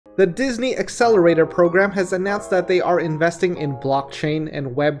The Disney Accelerator Program has announced that they are investing in blockchain and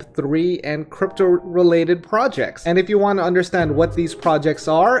Web3 and crypto-related projects. And if you want to understand what these projects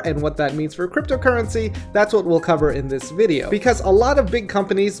are and what that means for cryptocurrency, that's what we'll cover in this video. Because a lot of big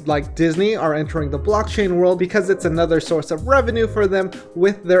companies like Disney are entering the blockchain world because it's another source of revenue for them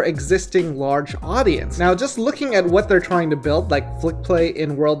with their existing large audience. Now, just looking at what they're trying to build, like Flickplay,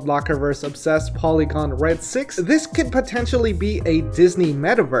 Inworld, Lockerverse, Obsess, Polygon, Red 6, this could potentially be a Disney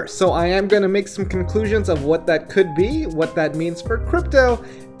Metaverse. So I am going to make some conclusions of what that could be, what that means for crypto,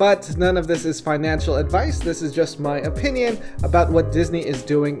 but none of this is financial advice. This is just my opinion about what Disney is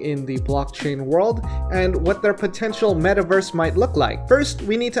doing in the blockchain world and what their potential metaverse might look like. First,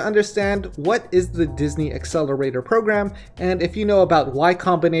 we need to understand what is the Disney Accelerator Program, and if you know about Y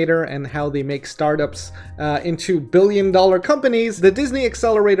Combinator and how they make startups into billion-dollar companies, the Disney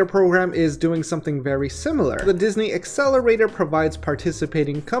Accelerator Program is doing something very similar. The Disney Accelerator provides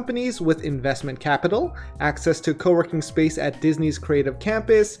participating companies with investment capital, access to co-working space at Disney's creative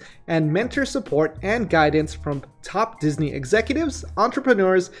campus, and mentor support and guidance from top Disney executives,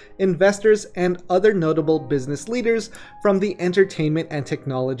 entrepreneurs, investors, and other notable business leaders from the entertainment and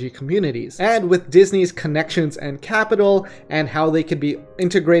technology communities. And with Disney's connections and capital and how they could be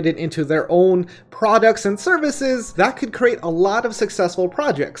integrated into their own products and services, that could create a lot of successful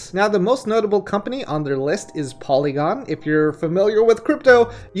projects. Now, the most notable company on their list is Polygon. If you're familiar with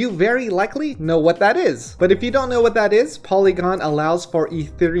crypto, you very likely know what that is. But if you don't know what that is, Polygon allows for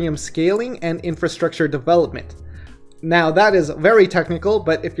Ethereum scaling and infrastructure development. Now, that is very technical,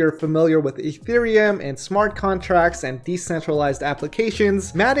 but if you're familiar with Ethereum and smart contracts and decentralized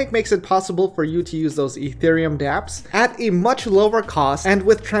applications, Matic makes it possible for you to use those Ethereum dApps at a much lower cost and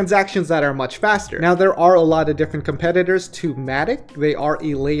with transactions that are much faster. Now, there are a lot of different competitors to Matic. They are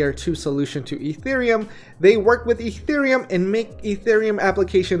a layer 2 solution to Ethereum. They work with Ethereum and make Ethereum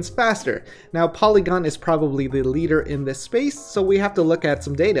applications faster. Now, Polygon is probably the leader in this space, so we have to look at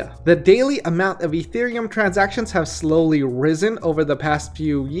some data. The daily amount of Ethereum transactions have slowly risen over the past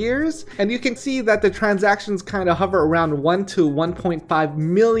few years, and you can see that the transactions kind of hover around 1 to 1.5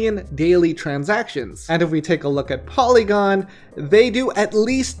 million daily transactions. And if we take a look at Polygon, they do at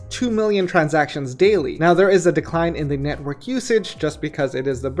least 2 million transactions daily. Now, there is a decline in the network usage just because it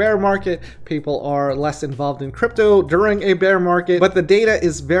is the bear market. People are less involved in crypto during a bear market, but the data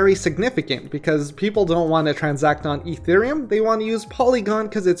is very significant because people don't want to transact on Ethereum. They want to use Polygon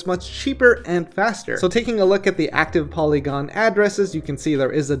because it's much cheaper and faster. So taking a look at the active Polygon addresses, you can see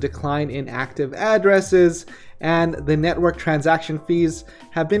there is a decline in active addresses, and the network transaction fees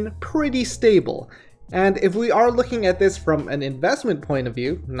have been pretty stable. And if we are looking at this from an investment point of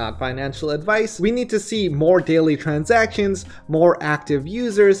view, not financial advice, we need to see more daily transactions, more active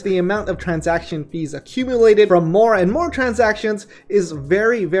users. The amount of transaction fees accumulated from more and more transactions is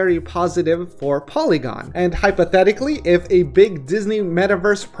very, very positive for Polygon. And hypothetically, if a big Disney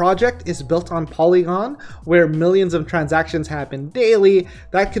Metaverse project is built on Polygon, where millions of transactions happen daily,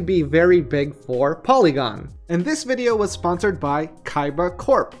 that could be very big for Polygon. And this video was sponsored by Kaiba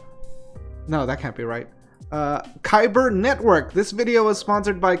Corp. No, that can't be right. Kyber Network. This video was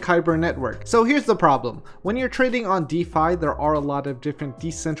sponsored by Kyber Network. So here's the problem. When you're trading on DeFi, there are a lot of different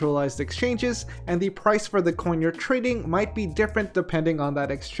decentralized exchanges, and the price for the coin you're trading might be different depending on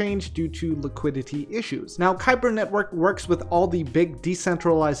that exchange due to liquidity issues. Now, Kyber Network works with all the big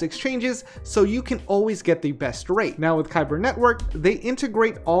decentralized exchanges, so you can always get the best rate. Now, with Kyber Network, they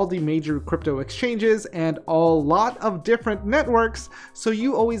integrate all the major crypto exchanges and a lot of different networks, so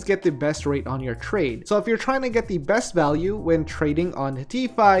you always get the best rate on your trade. So if you're trying to get the best value when trading on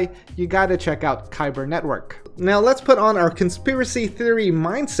DeFi, you gotta check out Kyber Network. Now let's put on our conspiracy theory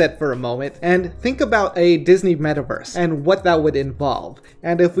mindset for a moment and think about a Disney Metaverse and what that would involve.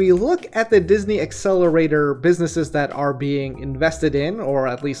 And if we look at the Disney Accelerator businesses that are being invested in, or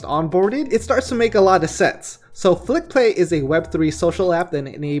at least onboarded, it starts to make a lot of sense. So Flickplay is a Web3 social app that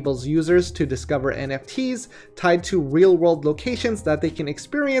enables users to discover NFTs tied to real-world locations that they can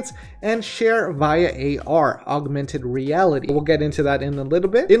experience and share via AR, augmented reality. We'll get into that in a little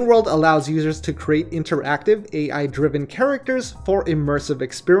bit. Inworld allows users to create interactive AI-driven characters for immersive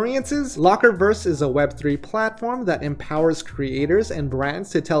experiences. Lockerverse is a Web3 platform that empowers creators and brands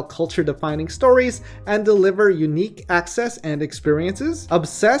to tell culture-defining stories and deliver unique access and experiences.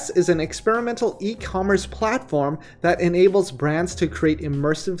 Obsess is an experimental e-commerce platform platform that enables brands to create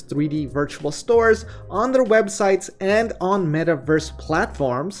immersive 3D virtual stores on their websites and on metaverse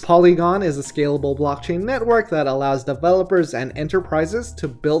platforms. Polygon is a scalable blockchain network that allows developers and enterprises to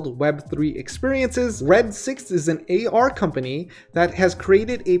build Web3 experiences. Red 6 is an AR company that has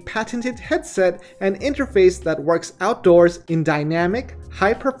created a patented headset and interface that works outdoors in dynamic,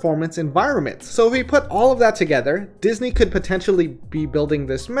 high-performance environments. So if we put all of that together, Disney could potentially be building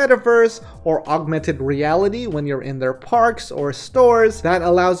this metaverse or augmented reality when you're in their parks or stores that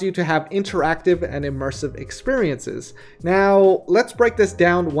allows you to have interactive and immersive experiences. Now, let's break this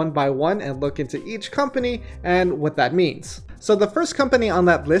down one by one and look into each company and what that means. So the first company on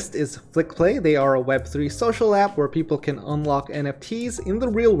that list is Flickplay. They are a Web3 social app where people can unlock NFTs in the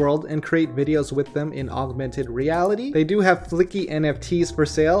real world and create videos with them in augmented reality. They do have Flicky NFTs for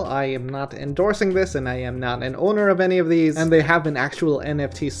sale. I am not endorsing this and I am not an owner of any of these. And they have an actual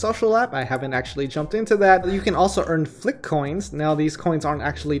NFT social app. I haven't actually jumped into that. You can also earn Flick coins. Now these coins aren't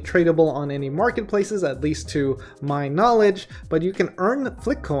actually tradable on any marketplaces, at least to my knowledge, but you can earn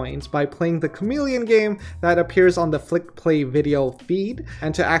Flick coins by playing the Chameleon game that appears on the Flickplay video feed,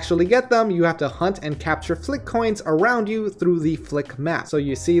 and to actually get them you have to hunt and capture Flick coins around you through the Flick map. So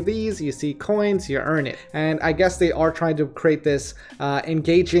you see these, you see coins, you earn it. And I guess they are trying to create this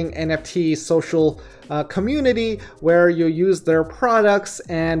engaging NFT social community where you use their products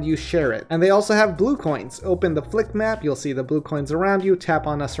and you share it. And they also have blue coins. Open the Flick map, you'll see the blue coins around you. Tap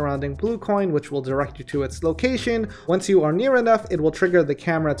on a surrounding blue coin, which will direct you to its location. Once you are near enough, it will trigger the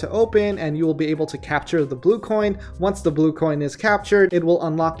camera to open and you will be able to capture the blue coin. Once the blue coin is captured, it will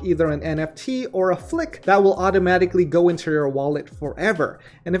unlock either an NFT or a Flick that will automatically go into your wallet forever.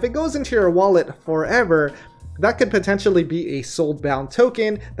 And if it goes into your wallet forever, that could potentially be a soul-bound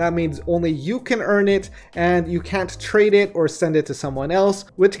token. That means only you can earn it and you can't trade it or send it to someone else,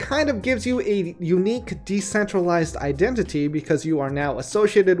 which kind of gives you a unique decentralized identity because you are now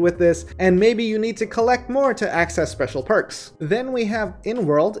associated with this, and maybe you need to collect more to access special perks. Then we have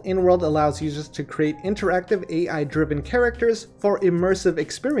Inworld. Inworld allows users to create interactive AI-driven characters for immersive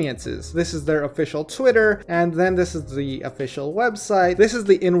experiences. This is their official Twitter, and then this is the official website. This is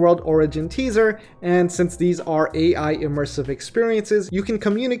the Inworld origin teaser, and since these are AI immersive experiences, you can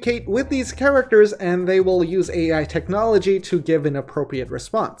communicate with these characters and they will use AI technology to give an appropriate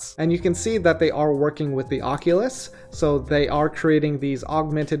response. And you can see that they are working with the Oculus, so they are creating these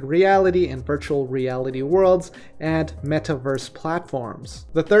augmented reality and virtual reality worlds and metaverse platforms.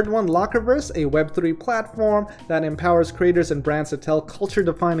 The third one, Lockerverse, a Web3 platform that empowers creators and brands to tell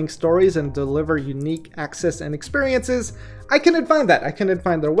culture-defining stories and deliver unique access and experiences. I couldn't find that. I couldn't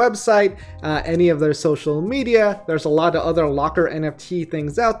find their website, any of their social media. There's a lot of other Locker NFT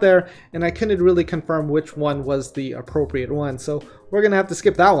things out there, and I couldn't really confirm which one was the appropriate one. So we're gonna have to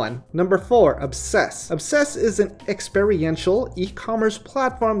skip that one. Number 4, Obsess. Obsess is an experiential e-commerce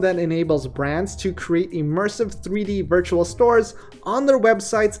platform that enables brands to create immersive 3D virtual stores on their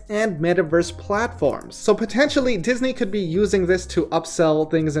websites and metaverse platforms. So potentially Disney could be using this to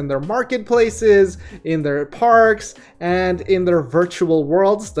upsell things in their marketplaces, in their parks, and in their virtual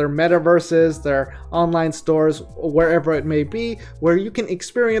worlds, their metaverses, their online stores, wherever it may be, where you can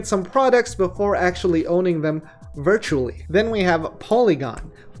experience some products before actually owning them virtually. Then we have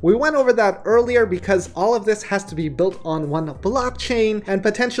Polygon. We went over that earlier because all of this has to be built on one blockchain, and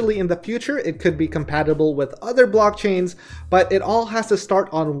potentially in the future it could be compatible with other blockchains, but it all has to start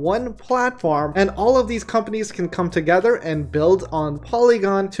on one platform, and all of these companies can come together and build on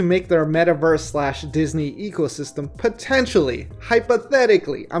Polygon to make their metaverse / Disney ecosystem potentially,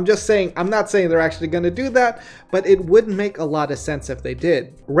 hypothetically. I'm just saying, I'm not saying they're actually going to do that, but it would make a lot of sense if they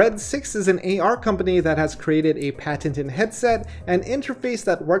did. Red 6 is an AR company that has created a patented headset and interface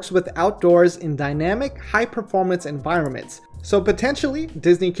that works with outdoors in dynamic, high-performance environments. So potentially,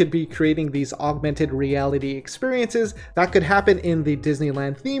 Disney could be creating these augmented reality experiences that could happen in the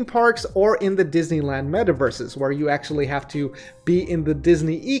Disneyland theme parks or in the Disneyland metaverses, where you actually have to be in the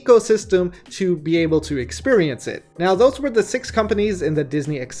Disney ecosystem to be able to experience it. Now, those were the 6 companies in the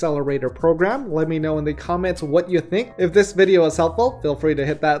Disney Accelerator Program. Let me know in the comments what you think. If this video was helpful, feel free to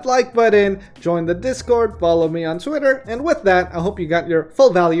hit that like button, join the Discord, follow me on Twitter, and with that, I hope you got your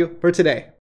full value for today.